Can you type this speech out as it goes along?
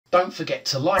Don't forget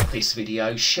to like this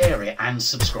video, share it and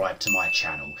subscribe to my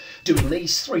channel. Doing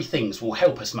these three things will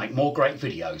help us make more great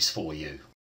videos for you.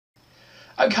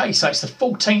 Okay, so it's the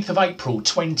 14th of April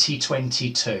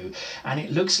 2022 and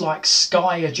it looks like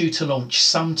Sky are due to launch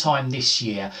sometime this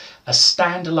year a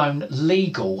standalone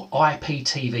legal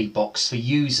IPTV box for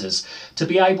users to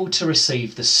be able to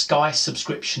receive the Sky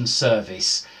subscription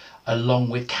service along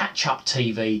with catch-up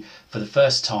TV for the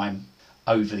first time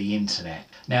over the internet.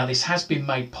 Now this has been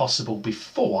made possible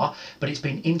before, but it's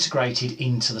been integrated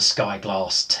into the Sky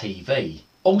Glass TV.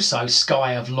 Also,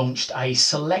 Sky have launched a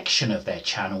selection of their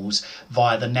channels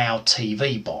via the Now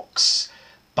TV box,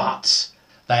 but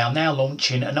they are now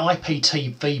launching an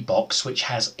IPTV box which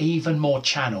has even more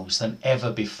channels than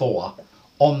ever before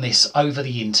on this over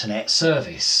the internet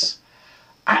service.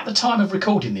 At the time of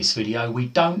recording this video, we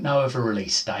don't know of a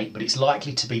release date, but it's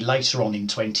likely to be later on in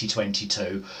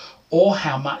 2022, or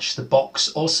how much the box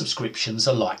or subscriptions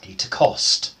are likely to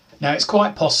cost. Now it's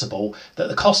quite possible that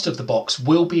the cost of the box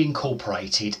will be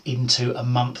incorporated into a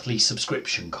monthly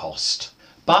subscription cost.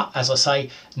 But as I say,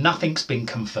 nothing's been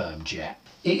confirmed yet.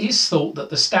 It is thought that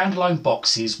the standalone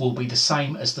boxes will be the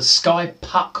same as the Sky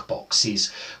Puck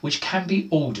boxes, which can be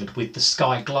ordered with the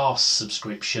Sky Glass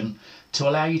subscription to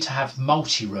allow you to have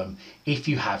multi-room if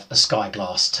you have a Sky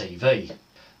Glass TV.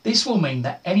 This will mean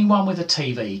that anyone with a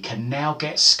TV can now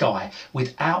get Sky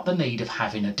without the need of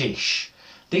having a dish.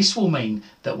 This will mean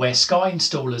that where Sky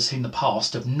installers in the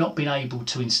past have not been able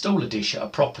to install a dish at a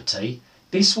property,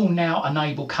 this will now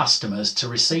enable customers to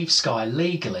receive Sky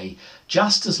legally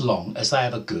just as long as they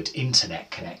have a good internet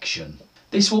connection.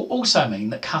 This will also mean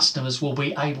that customers will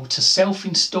be able to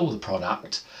self-install the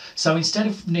product, so instead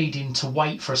of needing to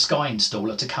wait for a Sky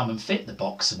installer to come and fit the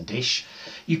box and dish,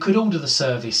 you could order the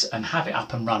service and have it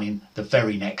up and running the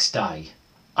very next day.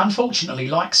 Unfortunately,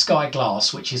 like Sky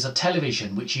Glass, which is a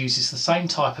television which uses the same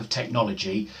type of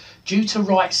technology, due to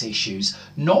rights issues,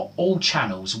 not all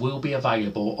channels will be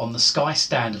available on the Sky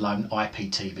standalone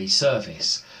IPTV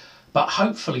service. But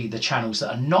hopefully the channels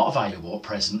that are not available at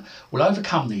present will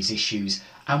overcome these issues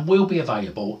and will be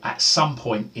available at some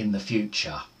point in the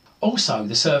future. Also,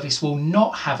 the service will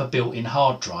not have a built-in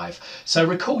hard drive, so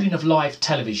recording of live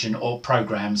television or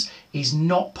programmes is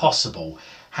not possible.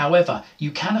 However, you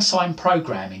can assign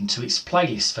programming to its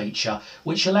playlist feature,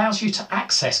 which allows you to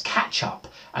access catch-up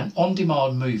and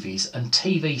on-demand movies and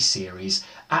TV series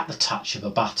at the touch of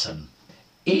a button.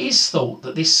 It is thought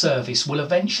that this service will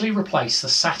eventually replace the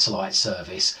satellite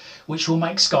service, which will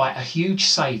make Sky a huge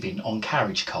saving on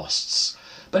carriage costs.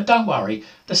 But don't worry,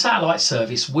 the satellite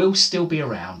service will still be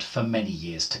around for many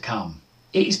years to come.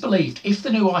 It is believed if the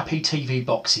new IPTV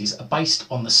boxes are based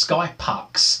on the Sky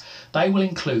Pucks, they will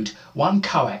include one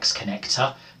coax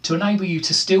connector to enable you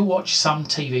to still watch some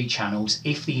TV channels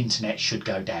if the internet should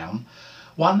go down,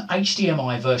 one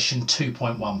HDMI version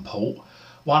 2.1 port,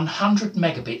 100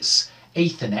 megabits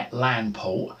Ethernet LAN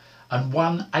port and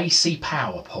one AC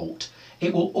power port.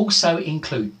 It will also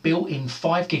include built-in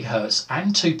 5 GHz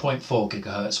and 2.4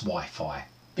 GHz Wi-Fi.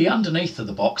 The underneath of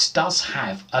the box does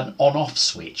have an on-off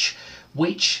switch,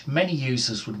 which many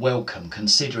users would welcome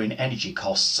considering energy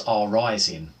costs are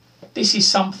rising. This is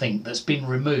something that's been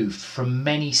removed from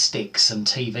many sticks and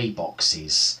TV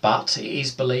boxes, but it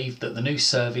is believed that the new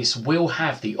service will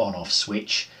have the on-off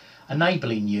switch,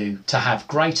 enabling you to have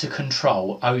greater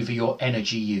control over your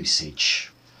energy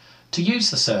usage. To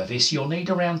use the service, you'll need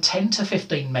around 10 to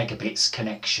 15 megabits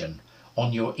connection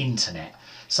on your internet.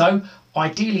 So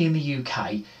ideally in the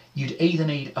UK, you'd either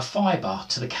need a fibre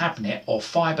to the cabinet or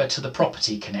fibre to the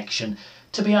property connection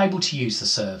to be able to use the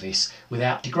service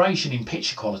without degradation in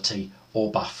picture quality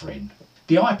or buffering.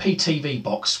 The IPTV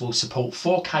box will support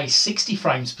 4K 60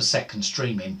 frames per second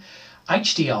streaming,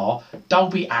 HDR,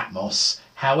 Dolby Atmos.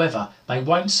 However, they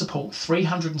won't support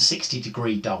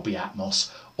 360-degree Dolby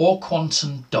Atmos or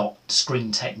quantum dot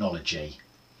screen technology.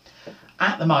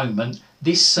 At the moment,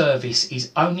 this service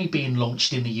is only being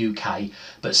launched in the UK,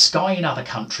 but Sky in other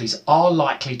countries are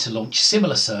likely to launch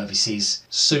similar services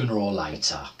sooner or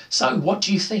later. So what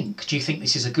do you think? Do you think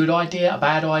this is a good idea, a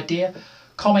bad idea?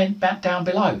 Comment back down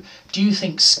below. Do you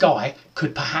think Sky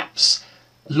could perhaps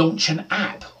launch an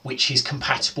app which is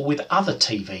compatible with other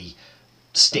TV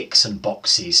sticks and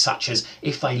boxes, such as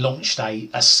if they launched a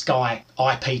Sky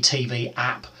IPTV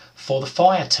app for the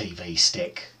Fire TV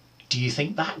stick? Do you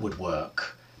think that would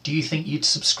work? Do you think you'd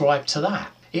subscribe to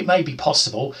that? It may be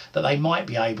possible that they might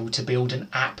be able to build an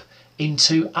app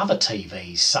into other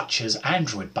TVs, such as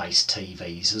Android-based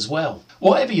TVs as well.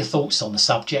 Whatever your thoughts on the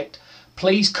subject,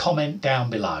 Please comment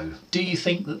down below. Do you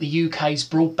think that the UK's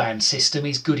broadband system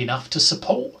is good enough to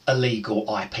support a legal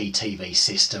IPTV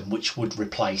system which would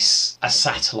replace a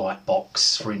satellite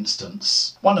box, for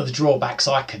instance? One of the drawbacks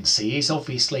I can see is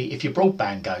obviously if your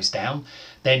broadband goes down,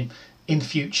 then in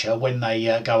future when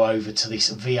they go over to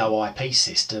this VoIP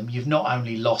system, you've not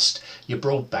only lost your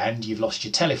broadband, you've lost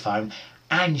your telephone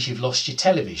and you've lost your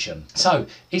television. So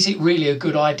is it really a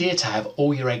good idea to have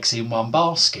all your eggs in one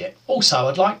basket? Also,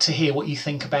 I'd like to hear what you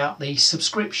think about the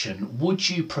subscription. Would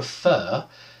you prefer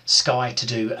Sky to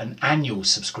do an annual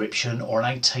subscription or an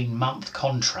 18-month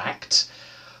contract,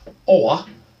 or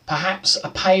perhaps a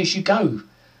pay-as-you-go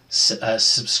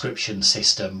subscription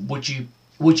system? Would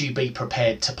you be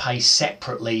prepared to pay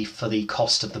separately for the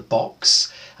cost of the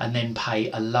box and then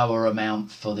pay a lower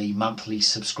amount for the monthly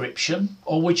subscription?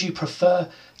 Or would you prefer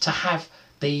to have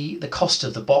the cost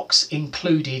of the box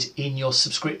included in your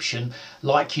subscription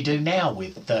like you do now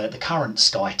with the current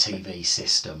Sky TV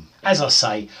system? As I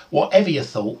say, whatever your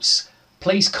thoughts,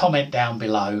 please comment down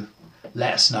below.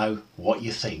 Let us know what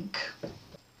you think.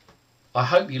 I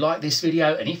hope you liked this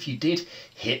video, and if you did,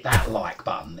 hit that like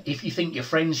button. If you think your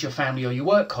friends, your family or your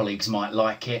work colleagues might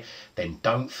like it, then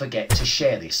don't forget to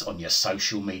share this on your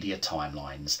social media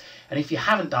timelines. And if you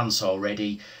haven't done so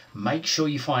already, make sure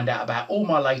you find out about all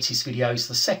my latest videos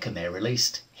the second they're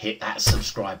released. Hit that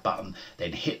subscribe button,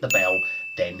 then hit the bell,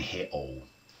 then hit all.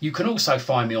 You can also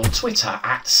find me on Twitter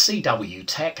at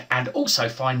CWTech, and also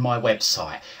find my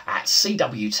website at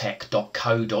cwtech.co.uk.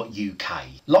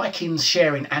 Liking,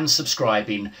 sharing and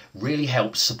subscribing really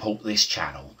helps support this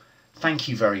channel. Thank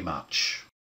you very much.